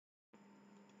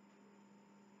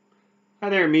Hi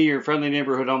there, me, your friendly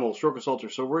neighborhood humble stroke assaulter.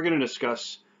 So we're going to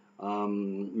discuss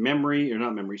attention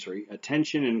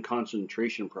and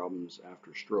concentration problems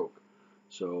after stroke.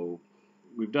 So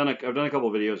I've done a couple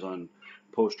of videos on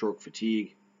post-stroke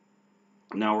fatigue.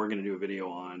 Now we're going to do a video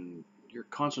on your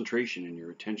concentration and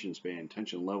your attention span,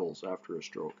 attention levels after a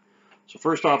stroke. So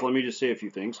first off, let me just say a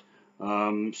few things.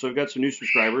 So I've got some new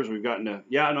subscribers. I've got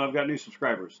new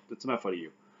subscribers. That's enough out of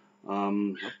you.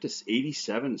 Up to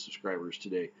 87 subscribers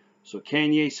today. So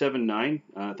Kanye79,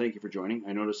 thank you for joining.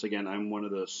 I notice again I'm one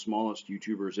of the smallest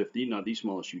YouTubers, if not the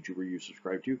smallest YouTuber you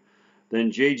subscribe to.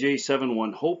 Then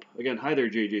JJ71 Hope. Again, hi there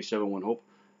JJ71 Hope.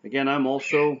 Again, I'm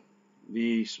also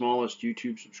the smallest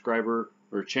YouTube subscriber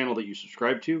or channel that you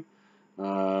subscribe to.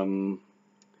 And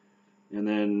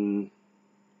then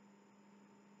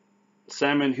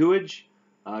Salmon Huage.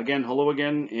 Again, hello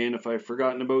again. And if I've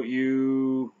forgotten about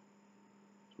you,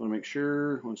 just want to make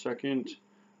sure. 1 second.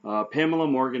 Pamela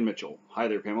Morgan Mitchell. Hi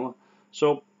there, Pamela.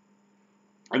 So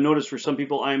I've noticed for some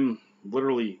people I'm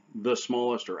literally the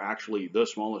smallest or actually the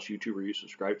smallest YouTuber you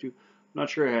subscribe to. I'm not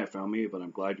sure how you found me, but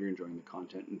I'm glad you're enjoying the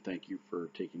content, and thank you for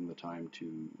taking the time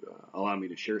to allow me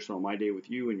to share some of my day with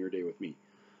you and your day with me.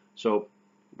 So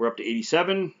we're up to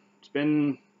 87. It's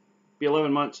been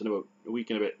 11 months and about a week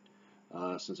and a bit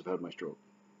since I've had my stroke.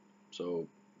 So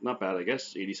not bad, I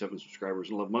guess. 87 subscribers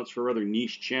in 11 months for a rather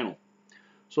niche channel.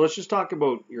 So let's just talk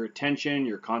about your attention,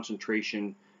 your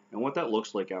concentration, and what that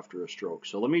looks like after a stroke.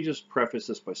 So let me just preface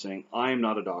this by saying I'm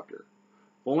not a doctor.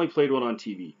 I've only played one on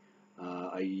TV.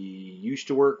 I used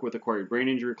to work with acquired brain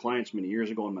injury clients many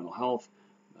years ago in mental health.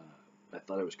 I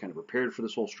thought I was kind of prepared for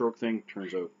this whole stroke thing.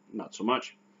 Turns out not so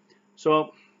much.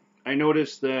 So I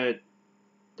noticed that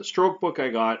the stroke book I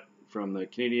got from the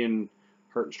Canadian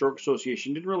Heart and Stroke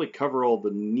Association didn't really cover all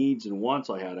the needs and wants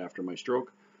I had after my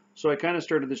stroke. So I kind of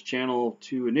started this channel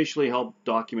to initially help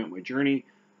document my journey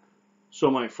so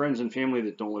my friends and family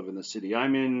that don't live in the city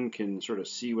I'm in can sort of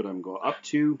see what I'm going up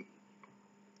to.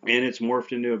 And it's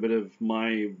morphed into a bit of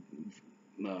my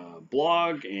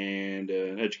blog and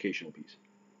an educational piece.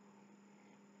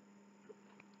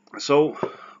 So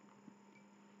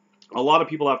a lot of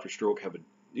people after stroke have an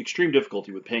extreme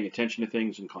difficulty with paying attention to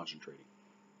things and concentrating.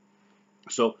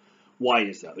 So why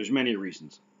is that? There's many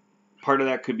reasons. Part of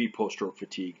that could be post-stroke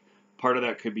fatigue. Part of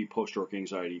that could be post-stroke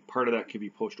anxiety. Part of that could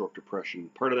be post-stroke depression.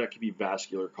 Part of that could be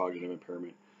vascular cognitive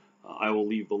impairment. I will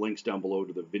leave the links down below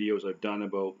to the videos I've done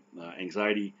about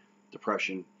anxiety,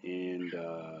 depression, and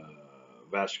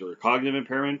vascular cognitive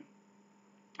impairment.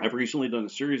 I've recently done a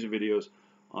series of videos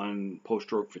on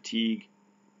post-stroke fatigue,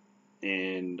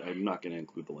 and I'm not going to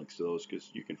include the links to those because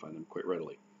you can find them quite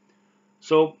readily.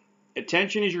 So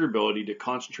attention is your ability to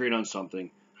concentrate on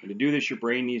something. And to do this, your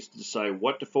brain needs to decide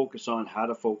what to focus on, how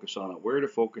to focus on it, where to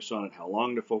focus on it, how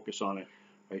long to focus on it,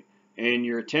 right? And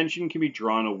your attention can be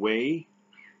drawn away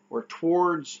or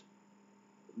towards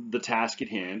the task at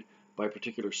hand by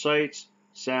particular sights,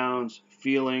 sounds,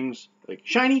 feelings, like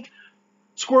shiny,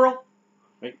 squirrel,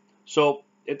 right? So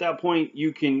at that point,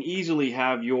 you can easily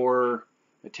have your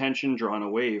attention drawn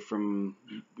away from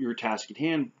your task at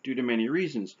hand due to many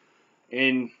reasons.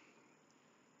 And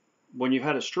when you've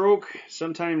had a stroke,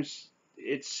 sometimes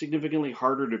it's significantly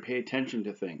harder to pay attention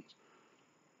to things.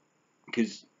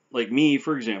 Because, like me,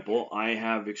 for example, I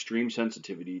have extreme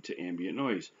sensitivity to ambient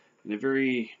noise. In a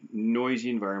very noisy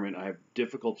environment, I have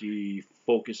difficulty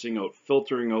focusing out,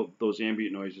 filtering out those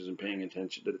ambient noises and paying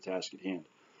attention to the task at hand.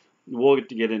 We'll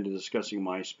get into discussing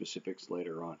my specifics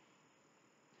later on.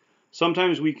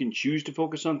 Sometimes we can choose to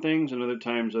focus on things, and other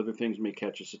times other things may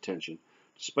catch us attention.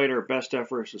 Despite our best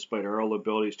efforts, despite our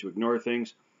abilities to ignore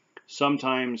things,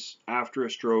 sometimes after a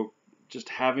stroke, just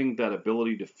having that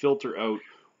ability to filter out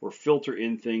or filter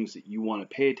in things that you want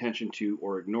to pay attention to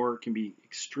or ignore can be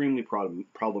extremely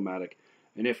problematic,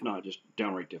 and if not, just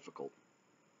downright difficult.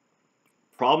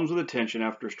 Problems with attention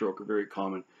after a stroke are very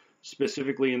common,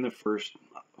 specifically in the first,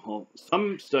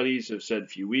 some studies have said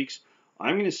few weeks.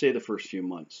 I'm going to say the first few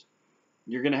months.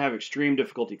 You're going to have extreme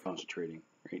difficulty concentrating,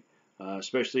 right?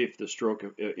 Especially if the stroke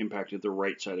impacted the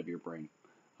right side of your brain,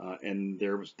 and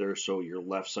so your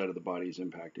left side of the body is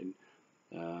impacted.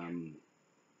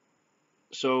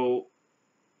 So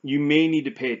you may need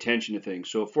to pay attention to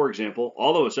things. So, for example,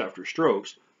 all of us after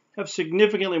strokes have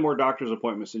significantly more doctor's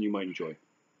appointments than you might enjoy.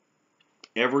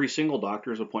 Every single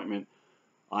doctor's appointment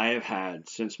I have had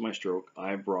since my stroke,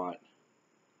 I've brought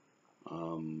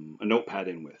a notepad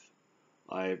in with.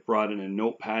 I brought in a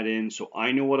notepad in so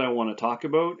I know what I want to talk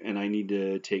about and I need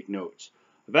to take notes.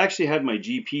 I've actually had my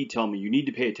GP tell me you need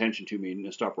to pay attention to me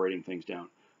and stop writing things down.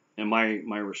 And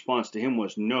my response to him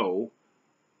was no.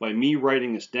 By me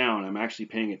writing this down, I'm actually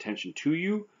paying attention to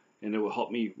you and it will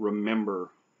help me remember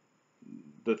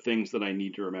the things that I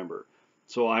need to remember.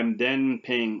 So I'm then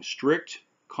paying strict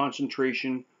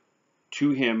concentration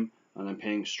to him, and I'm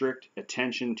paying strict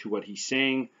attention to what he's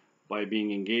saying by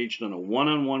being engaged in a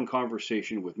one-on-one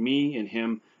conversation with me and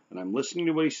him, and I'm listening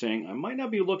to what he's saying. I might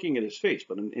not be looking at his face,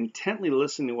 but I'm intently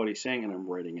listening to what he's saying, and I'm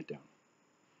writing it down.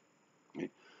 Okay.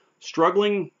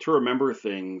 Struggling to remember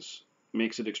things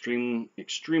makes it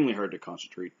extremely hard to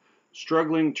concentrate.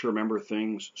 Struggling to remember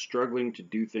things, struggling to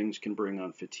do things can bring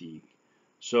on fatigue.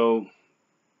 So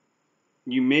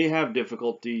you may have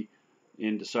difficulty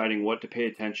in deciding what to pay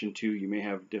attention to. You may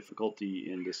have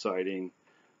difficulty in deciding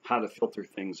how to filter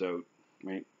things out,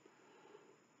 right?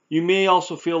 You may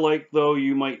also feel like, though,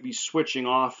 you might be switching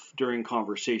off during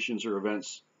conversations or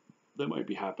events that might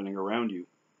be happening around you.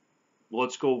 Well,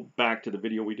 let's go back to the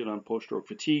video we did on post-stroke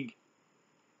fatigue.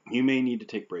 You may need to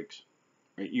take breaks,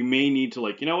 right? You may need to,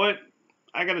 like, you know what?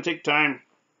 I got to take time.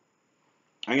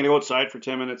 I'm going to go outside for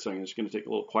 10 minutes. I'm just going to take a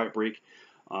little quiet break.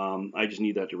 I just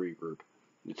need that to regroup.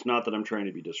 It's not that I'm trying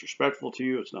to be disrespectful to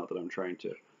you. It's not that I'm trying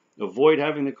to avoid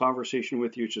having the conversation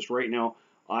with you. It's just right now,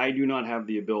 I do not have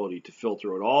the ability to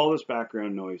filter out all this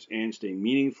background noise and stay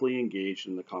meaningfully engaged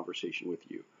in the conversation with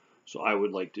you. So I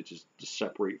would like to just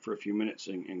separate for a few minutes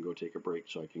and go take a break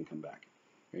so I can come back.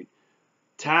 Right?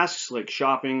 Tasks like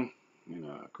shopping in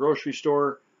a grocery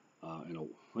store, going to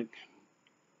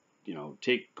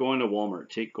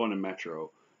Walmart, going to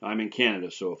Metro. I'm in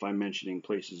Canada, so if I'm mentioning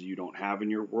places you don't have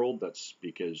in your world, that's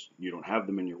because you don't have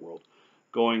them in your world.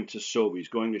 Going to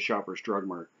Sobeys, going to Shoppers Drug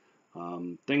Mart,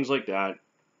 things like that.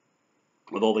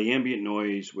 With all the ambient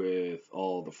noise, with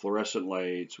all the fluorescent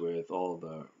lights, with all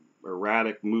the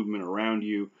erratic movement around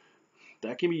you,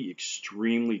 that can be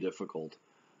extremely difficult.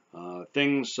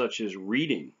 Things such as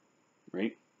reading,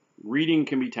 right? Reading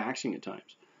can be taxing at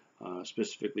times.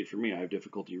 Specifically for me, I have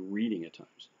difficulty reading at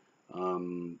times.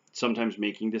 Sometimes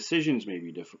making decisions may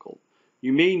be difficult.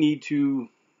 You may need to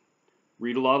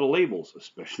read a lot of labels,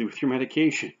 especially with your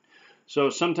medication. So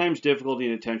sometimes difficulty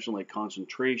in attention, like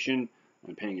concentration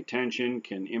and paying attention,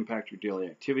 can impact your daily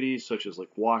activities, such as like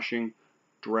washing,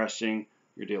 dressing,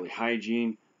 your daily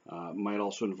hygiene. Might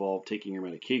also involve taking your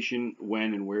medication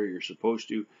when and where you're supposed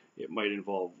to. It might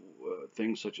involve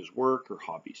things such as work or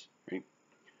hobbies, right?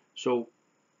 So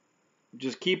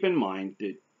just keep in mind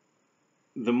that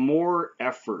the more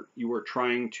effort you are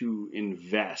trying to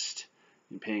invest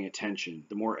in paying attention,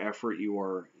 the more effort you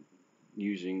are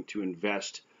using to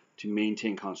invest to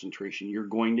maintain concentration, you're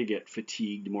going to get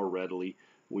fatigued more readily.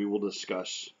 We will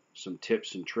discuss some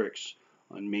tips and tricks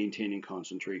on maintaining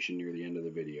concentration near the end of the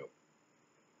video.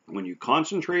 When you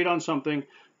concentrate on something,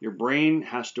 your brain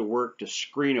has to work to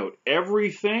screen out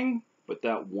everything but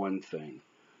that one thing.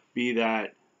 Be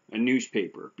that a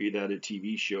newspaper, be that a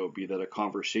TV show, be that a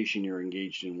conversation you're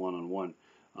engaged in one-on-one.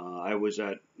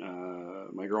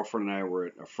 My girlfriend and I were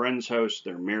at a friend's house.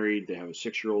 They're married. They have a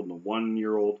 6-year-old and a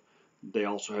 1-year-old. They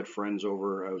also had friends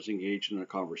over. I was engaged in a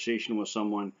conversation with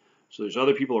someone. So there's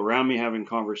other people around me having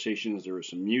conversations. There was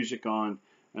some music on,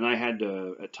 and I had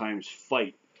to at times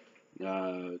fight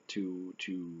to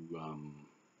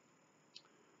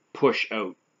push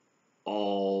out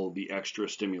all the extra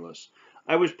stimulus.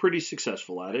 I was pretty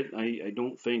successful at it. I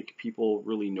don't think people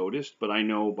really noticed, but I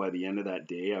know by the end of that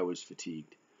day I was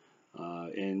fatigued.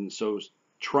 And so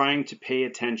trying to pay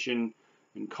attention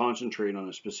and concentrate on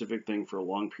a specific thing for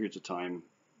long periods of time,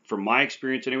 from my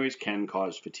experience anyways, can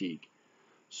cause fatigue.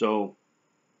 So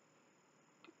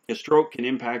a stroke can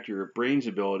impact your brain's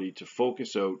ability to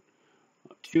focus out,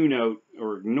 tune out,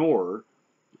 or ignore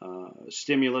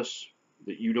stimulus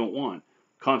that you don't want.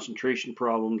 Concentration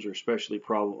problems are especially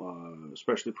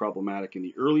problematic in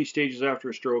the early stages after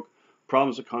a stroke.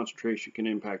 Problems of concentration can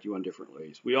impact you on different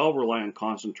ways. We all rely on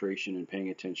concentration and paying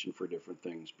attention for different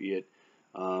things, be it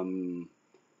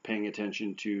paying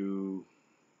attention to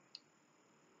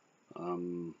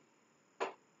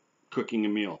cooking a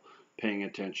meal, paying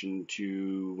attention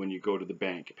to when you go to the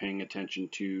bank, paying attention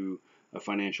to a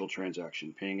financial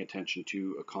transaction, paying attention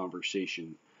to a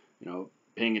conversation,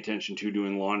 paying attention to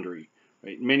doing laundry.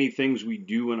 Right? Many things we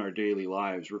do in our daily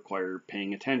lives require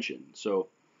paying attention. So,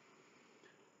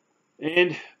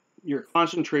 and your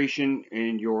concentration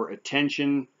and your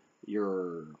attention,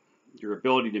 your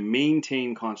ability to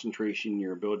maintain concentration,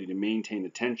 your ability to maintain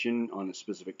attention on a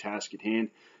specific task at hand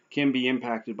can be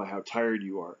impacted by how tired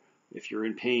you are. If you're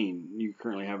in pain, you're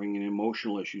currently having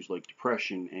emotional issues like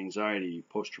depression, anxiety,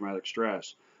 post-traumatic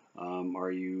stress.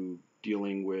 Are you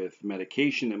dealing with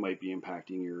medication that might be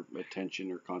impacting your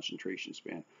attention or concentration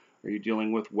span? Are you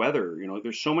dealing with weather?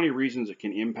 There's so many reasons it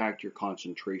can impact your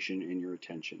concentration and your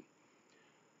attention.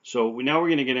 So now we're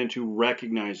going to get into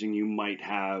recognizing you might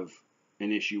have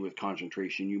an issue with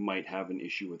concentration, you might have an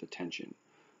issue with attention.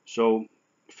 So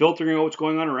filtering out what's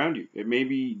going on around you. It may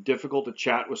be difficult to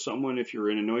chat with someone if you're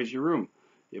in a noisy room.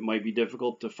 It might be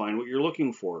difficult to find what you're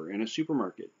looking for in a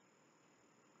supermarket.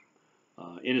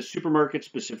 In a supermarket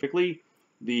specifically,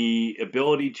 the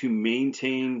ability to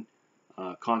maintain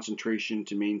concentration,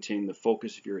 to maintain the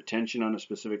focus of your attention on a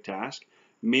specific task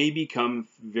may become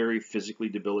very physically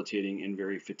debilitating and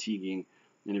very fatiguing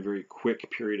in a very quick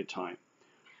period of time.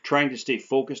 Trying to stay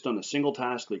focused on a single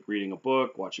task like reading a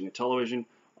book, watching a television.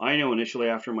 I know initially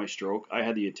after my stroke, I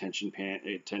had the attention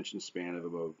span of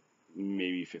about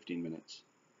maybe 15 minutes,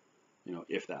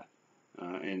 if that.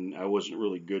 And I wasn't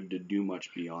really good to do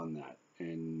much beyond that.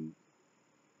 And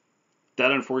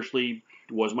that unfortunately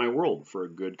was my world for a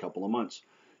good couple of months.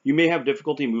 You may have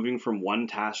difficulty moving from one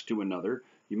task to another.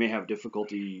 You may have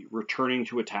difficulty returning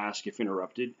to a task if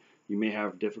interrupted. You may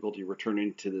have difficulty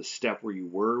returning to the step where you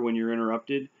were when you're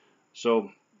interrupted. So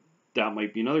that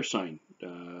might be another sign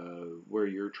where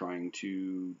you're trying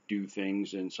to do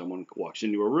things and someone walks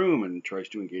into a room and tries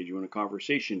to engage you in a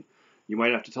conversation. You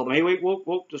might have to tell them, hey, wait,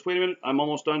 whoa, just wait a minute, I'm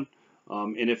almost done.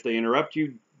 And if they interrupt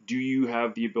you, do you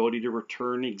have the ability to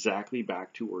return exactly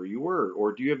back to where you were?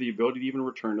 Or do you have the ability to even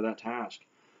return to that task?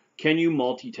 Can you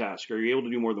multitask? Are you able to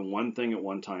do more than one thing at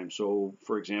one time? So,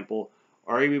 for example,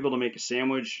 are you able to make a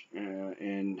sandwich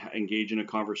and engage in a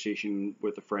conversation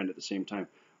with a friend at the same time?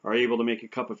 Are you able to make a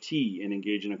cup of tea and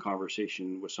engage in a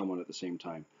conversation with someone at the same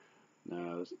time?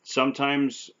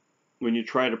 Sometimes when you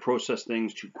try to process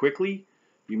things too quickly,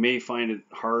 you may find it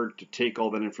hard to take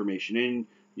all that information in.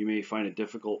 You may find it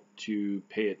difficult to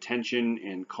pay attention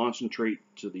and concentrate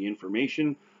to the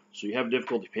information. So you have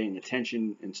difficulty paying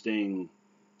attention and staying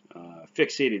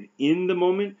fixated in the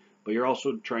moment, but you're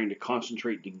also trying to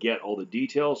concentrate to get all the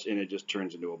details, and it just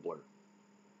turns into a blur.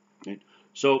 Right?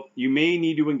 So you may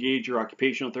need to engage your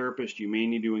occupational therapist. You may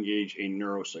need to engage a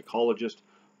neuropsychologist.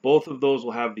 Both of those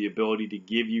will have the ability to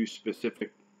give you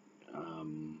specific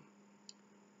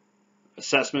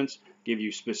assessments, give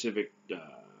you specific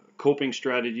coping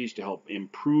strategies to help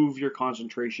improve your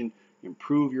concentration,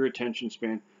 improve your attention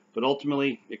span. But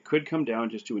ultimately, it could come down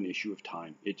just to an issue of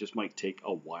time. It just might take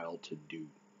a while to do.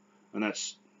 And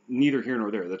that's neither here nor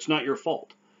there. That's not your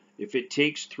fault. If it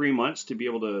takes 3 months to be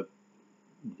able to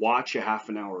watch a half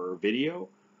an hour video,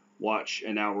 watch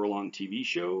an hour-long TV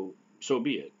show, so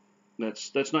be it.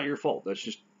 That's not your fault. That's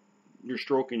just your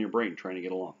stroke in your brain trying to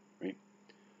get along, right?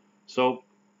 So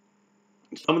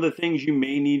some of the things you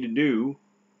may need to do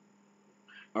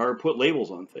are put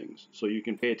labels on things so you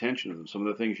can pay attention to them. Some of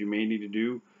the things you may need to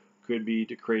do could be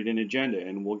to create an agenda,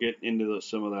 and we'll get into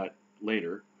some of that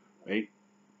later, right?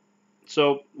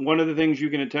 So one of the things you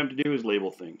can attempt to do is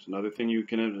label things. Another thing you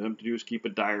can attempt to do is keep a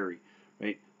diary,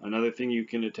 right? Another thing you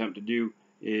can attempt to do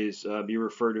is be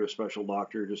referred to a special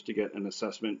doctor just to get an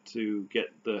assessment to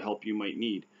get the help you might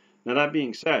need. Now that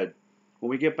being said, when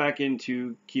we get back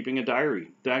into keeping a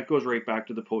diary, that goes right back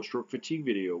to the post-stroke fatigue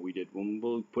video we did when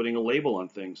we're putting a label on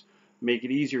things. Make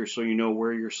it easier so you know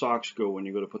where your socks go when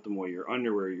you go to put them away, your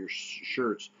underwear, your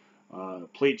shirts,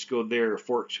 plates go there,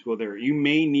 forks go there. You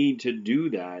may need to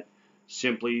do that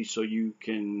simply so you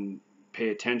can pay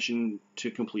attention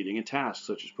to completing a task,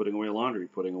 such as putting away laundry,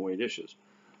 putting away dishes.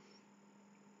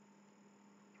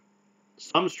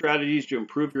 Some strategies to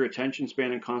improve your attention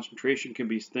span and concentration can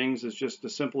be things as just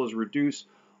as simple as reduce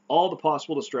all the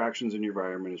possible distractions in your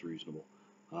environment as reasonable.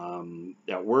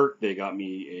 At work, they got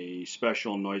me a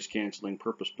special noise-canceling,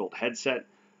 purpose-built headset.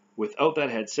 Without that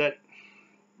headset,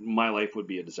 my life would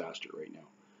be a disaster right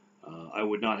now. I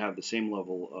would not have the same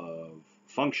level of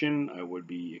function. I would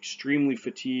be extremely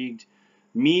fatigued.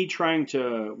 Me trying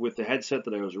to, with the headset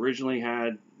that I was originally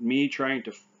had, me trying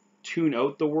to tune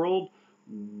out the world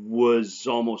was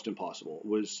almost impossible. It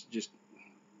was just,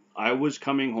 I was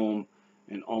coming home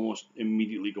and almost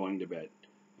immediately going to bed.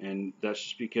 And that's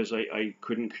just because I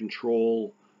couldn't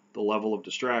control the level of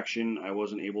distraction. I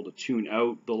wasn't able to tune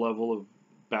out the level of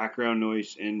background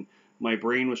noise, and my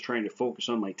brain was trying to focus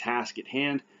on my task at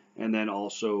hand, and then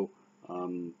also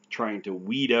trying to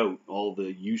weed out all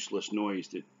the useless noise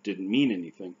that didn't mean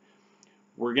anything.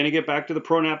 We're going to get back to the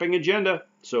pro-napping agenda.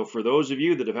 So for those of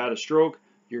you that have had a stroke,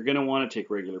 you're going to want to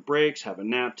take regular breaks, have a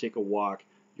nap, take a walk.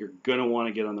 You're going to want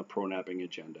to get on the pro-napping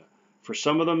agenda. For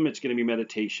some of them, it's going to be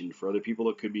meditation. For other people,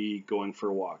 it could be going for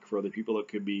a walk. For other people, it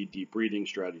could be deep breathing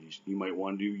strategies. You might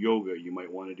want to do yoga. You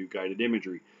might want to do guided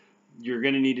imagery. You're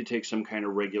going to need to take some kind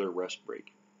of regular rest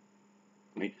break.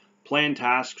 Right? Plan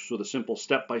tasks with a simple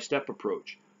step-by-step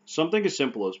approach. Something as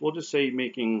simple as, we'll just say,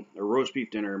 making a roast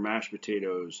beef dinner, mashed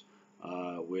potatoes,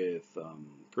 with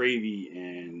gravy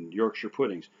and Yorkshire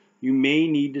puddings. You may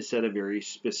need to set a very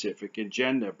specific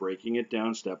agenda, breaking it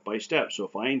down step by step. So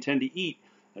if I intend to eat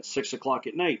at 6 o'clock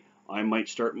at night, I might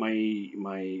start my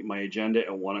agenda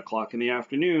at 1 o'clock in the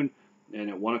afternoon. And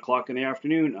at 1 o'clock in the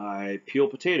afternoon, I peel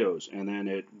potatoes. And then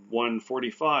at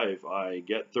 1:45, I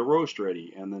get the roast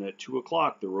ready. And then at 2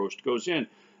 o'clock, the roast goes in.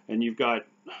 And you've got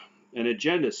an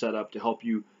agenda set up to help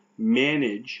you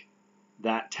manage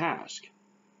that task.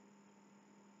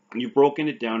 You've broken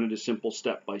it down into simple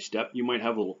step by step. You might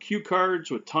have little cue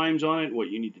cards with times on it, what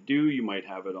you need to do. You might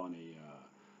have it on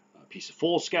a piece of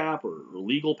foolscap or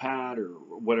legal pad or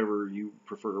whatever you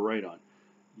prefer to write on.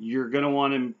 You're going to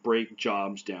want to break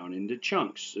jobs down into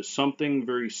chunks. So something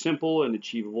very simple and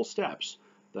achievable steps.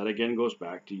 That again goes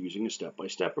back to using a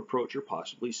step-by-step approach or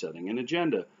possibly setting an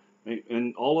agenda. Right?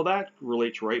 And all of that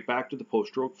relates right back to the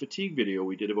post-stroke fatigue video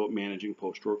we did about managing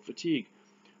post-stroke fatigue.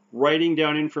 Writing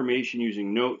down information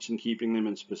using notes and keeping them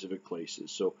in specific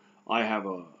places. So I have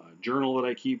a journal that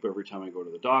I keep every time I go to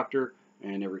the doctor,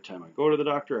 and every time I go to the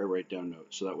doctor, I write down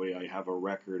notes. So that way I have a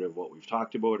record of what we've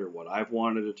talked about or what I've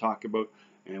wanted to talk about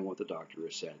and what the doctor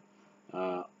has said.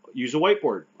 Use a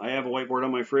whiteboard. I have a whiteboard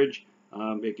on my fridge.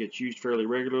 It gets used fairly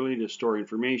regularly to store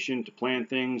information, to plan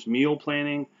things, meal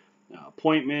planning,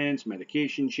 appointments,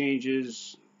 medication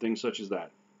changes, things such as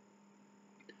that.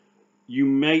 You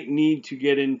might need to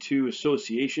get into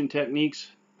association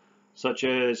techniques, such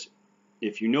as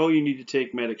if you know you need to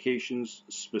take medications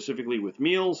specifically with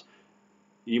meals,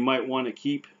 you might want to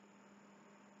keep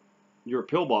your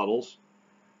pill bottles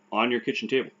on your kitchen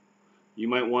table. You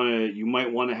might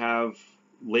want to have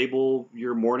label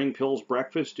your morning pills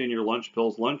breakfast and your lunch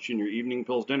pills lunch and your evening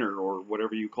pills dinner or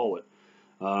whatever you call it.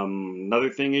 Another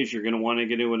thing is you're going to want to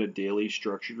get into a daily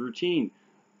structured routine.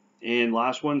 And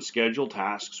last one, schedule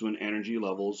tasks when energy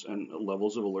levels and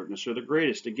levels of alertness are the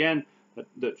greatest. Again,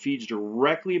 that feeds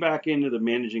directly back into the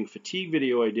managing fatigue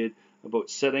video I did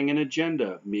about setting an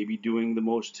agenda, maybe doing the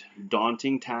most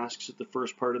daunting tasks at the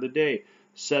first part of the day.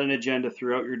 Set an agenda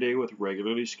throughout your day with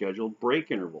regularly scheduled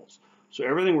break intervals. So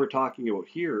everything we're talking about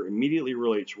here immediately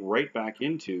relates right back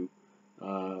into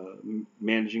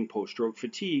managing post-stroke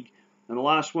fatigue. And the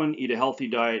last one, eat a healthy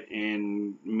diet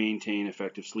and maintain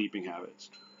effective sleeping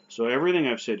habits. So everything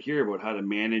I've said here about how to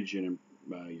manage your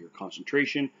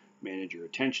concentration, manage your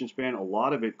attention span, a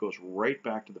lot of it goes right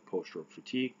back to the post-stroke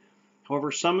fatigue.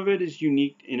 However, some of it is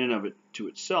unique in and of it to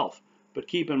itself. But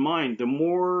keep in mind, the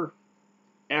more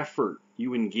effort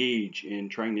you engage in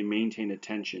trying to maintain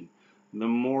attention, the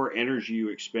more energy you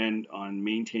expend on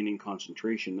maintaining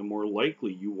concentration, the more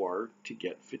likely you are to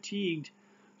get fatigued.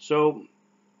 So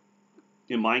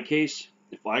in my case,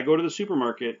 if I go to the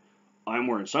supermarket, I'm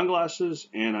wearing sunglasses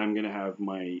and I'm going to have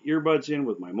my earbuds in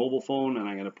with my mobile phone and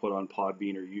I'm going to put on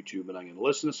Podbean or YouTube and I'm going to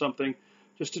listen to something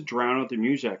just to drown out the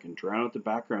music and drown out the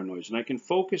background noise. And I can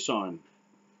focus on,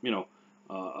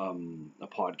 a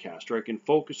podcast, or I can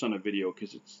focus on a video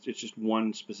because it's just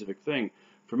one specific thing.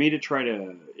 For me to try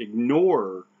to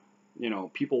ignore,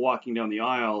 people walking down the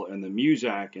aisle and the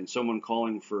music and someone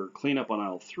calling for cleanup on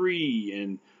aisle 3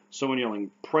 and someone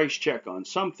yelling price check on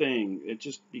something, it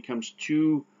just becomes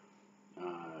too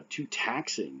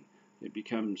taxing. It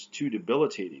becomes too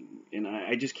debilitating, and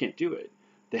I just can't do it.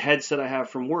 The headset I have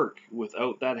from work,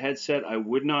 without that headset, I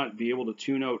would not be able to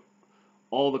tune out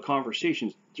all the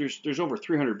conversations. There's over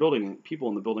 300 people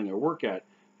in the building I work at,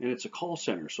 and it's a call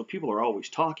center, so people are always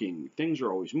talking, things are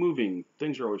always moving,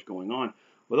 things are always going on.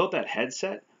 Without that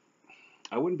headset,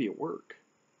 I wouldn't be at work.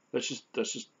 That's just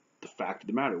the fact of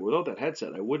the matter. Without that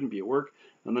headset, I wouldn't be at work.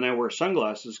 And then I wear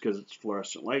sunglasses because it's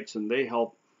fluorescent lights, and they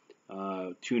help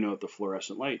tune out the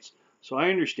fluorescent lights. So I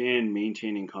understand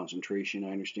maintaining concentration.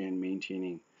 I understand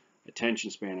maintaining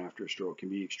attention span after a stroke can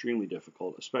be extremely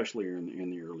difficult, especially in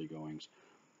the early goings.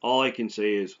 All I can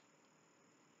say is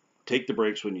take the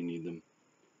breaks when you need them.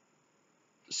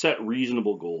 Set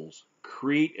reasonable goals.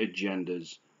 Create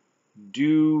agendas.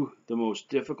 Do the most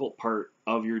difficult part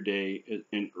of your day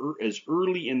as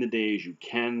early in the day as you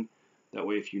can. That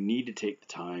way, if you need to take the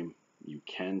time, you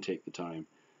can take the time.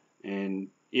 And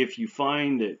if you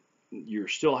find that you're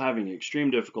still having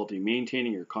extreme difficulty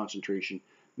maintaining your concentration,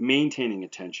 maintaining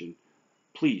attention,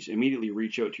 please immediately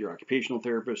reach out to your occupational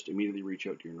therapist, immediately reach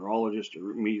out to your neurologist,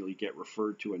 or immediately get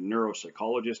referred to a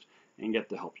neuropsychologist and get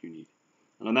the help you need.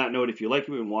 And on that note, if you like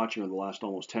what you've been watching over the last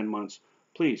almost 10 months,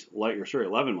 please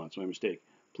 11 months, my mistake.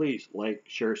 Please like,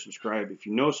 share, subscribe. If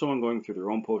you know someone going through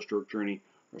their own post-stroke journey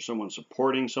or someone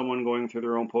supporting someone going through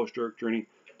their own post-stroke journey,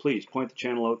 please point the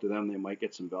channel out to them. They might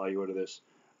get some value out of this.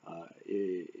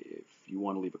 If you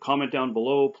want to leave a comment down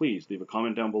below, please leave a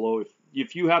comment down below.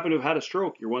 If you happen to have had a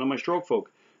stroke, you're one of my stroke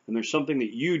folk, and there's something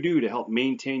that you do to help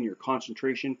maintain your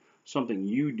concentration, something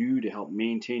you do to help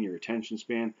maintain your attention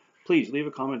span, please leave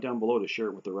a comment down below to share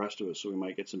it with the rest of us so we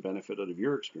might get some benefit out of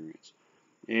your experience.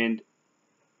 And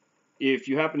if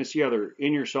you happen to see either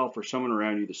in yourself or someone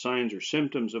around you the signs or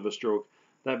symptoms of a stroke,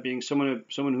 that being someone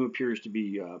who appears to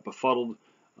be befuddled,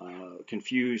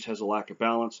 confused, has a lack of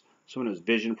balance, someone who has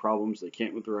vision problems, they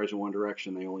can't move their eyes in one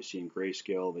direction, they only see in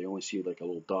grayscale, they only see like a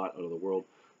little dot out of the world,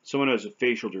 someone who has a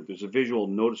facial droop, there's a visual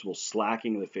noticeable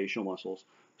slacking of the facial muscles,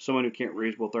 someone who can't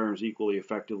raise both arms equally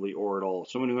effectively or at all,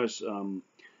 someone who has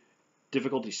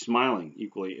difficulty smiling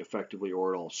equally effectively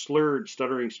or at all, slurred,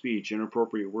 stuttering speech,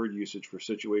 inappropriate word usage for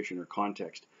situation or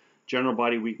context, general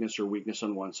body weakness or weakness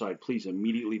on one side, please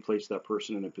immediately place that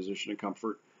person in a position of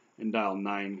comfort and dial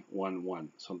 911.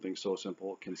 Something so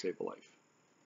simple can save a life.